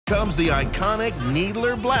comes the iconic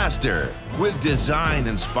Needler Blaster. With design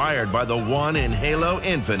inspired by the one in Halo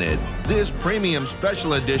Infinite, this premium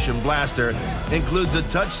special edition blaster includes a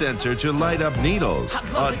touch sensor to light up needles,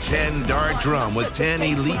 a 10-dart drum with 10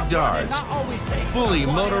 elite darts, fully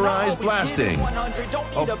motorized blasting,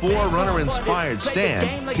 a Forerunner-inspired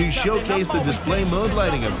stand to showcase the display mode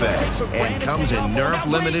lighting effects, and comes in Nerf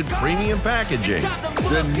Limited premium packaging.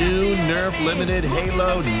 The new Nerf Limited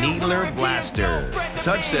Halo Needler Blaster.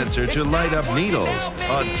 Touch sensor to light up needles,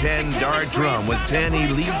 a 10-dart drum with 10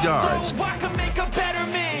 elite darts. I can make a better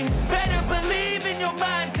me. Better believe in your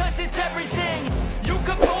mind, cause it's everything. You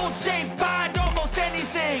can mold, shape, find almost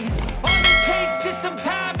anything. All it takes is some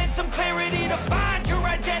time and some clarity to find your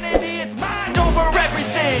identity. It's mind over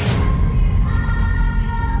everything.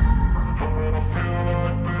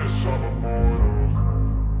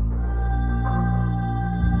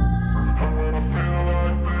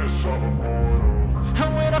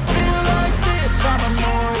 And when I feel like this, I'm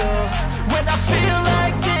immortal. When I feel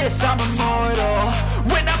like this, I'm immortal.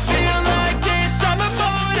 When I feel like this, I'm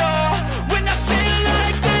immortal. When I feel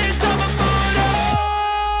like this, I'm immortal.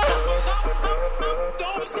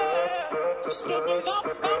 Don't be scared. Just give me up.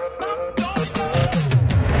 Don't be scared.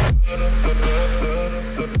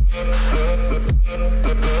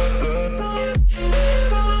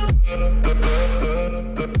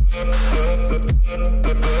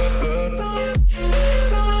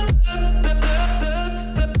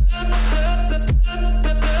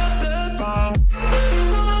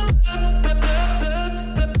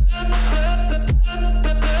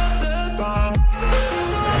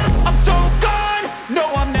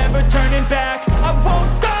 Back. I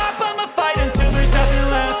won't stop, I'ma fight until there's nothing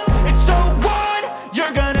left. It's so on,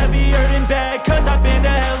 you're gonna be hurting bad, cause I've been to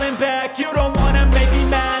hell and back. You don't wanna make me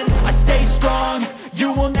mad, I stay strong,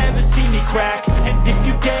 you will never see me crack. And if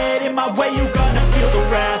you get in my way, you're gonna feel the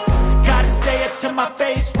wrath. Gotta say it to my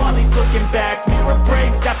face while he's looking back. Mirror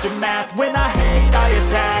breaks after math, when I hate, I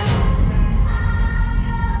attack.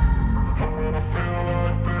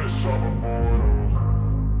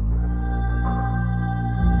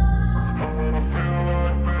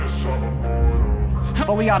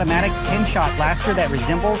 Fully automatic 10-shot blaster that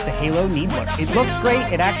resembles the Halo Needler. It looks great,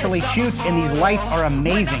 it actually shoots, and these lights are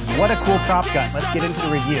amazing. What a cool prop gun. Let's get into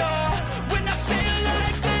the review.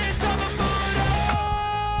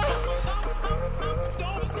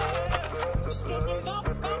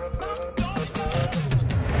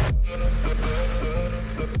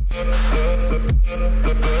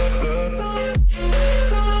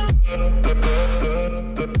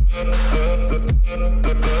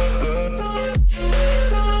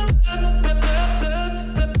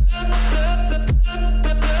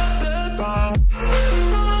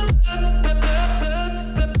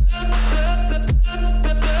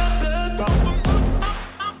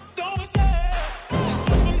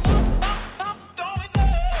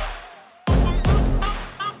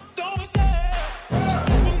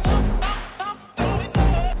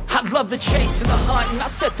 Love the chase and the hunt, and I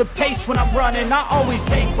set the pace when I'm running. I always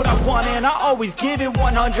take what I want and I always give it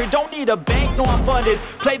 100. Don't need a bank, no I'm funded.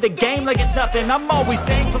 Play the game like it's nothing. I'm always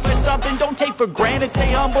thankful for something. Don't take for granted,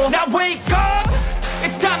 stay humble. Now wake up,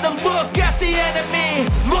 it's time to look at the enemy.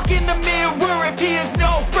 Look in the mirror if he is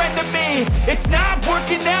no friend to me. It's not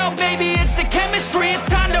working out, maybe it's the chemistry. It's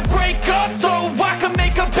time to break up so I can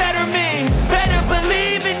make a better me. Better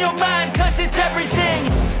believe in your mind, cause it's everything.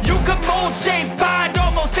 You can mold, shape, find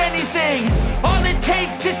almost anything. All it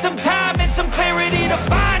takes is some time and some clarity to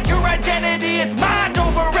find your identity. It's mind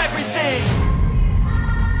over everything.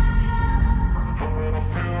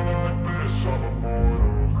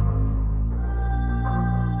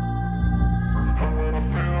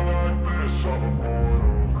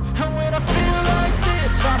 And when I feel like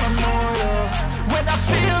this, I'm immortal. When I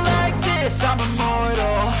feel like this, I'm